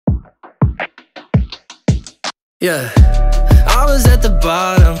Yeah, I was at the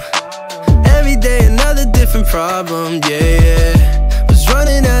bottom. Every day another different problem. Yeah, was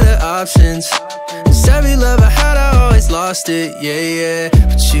running out of options. Cause every love I had, I always lost it. Yeah,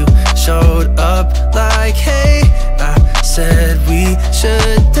 but you showed up like, hey, I said we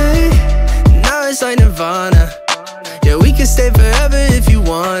should date. Now it's like Nirvana. Yeah, we can stay forever if you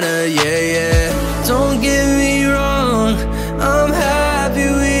wanna. Yeah, don't get me wrong, I'm happy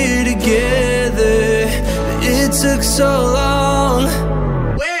we're together. But it took so long.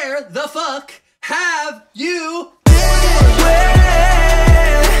 Where the fuck have you been?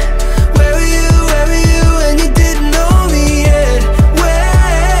 Where were you when you didn't know me yet?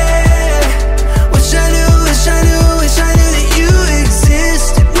 Where? Wish I knew that you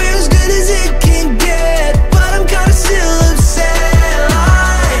existed. We're as good as it can get, but I'm kinda still upset.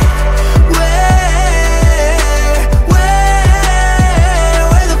 Like,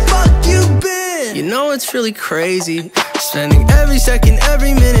 where the fuck you been? You know it's really crazy, spending every second,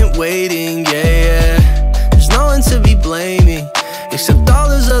 every minute waiting, yeah. There's no one to be blaming, except all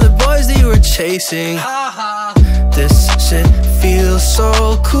those other boys that you were chasing. This shit feels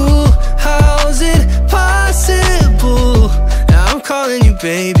so cool, how's it possible? Now I'm calling you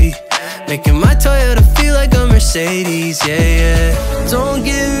baby, making my Toyota feel like a Mercedes, yeah. Don't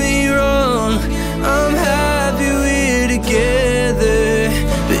get me wrong, I'm happy we're together.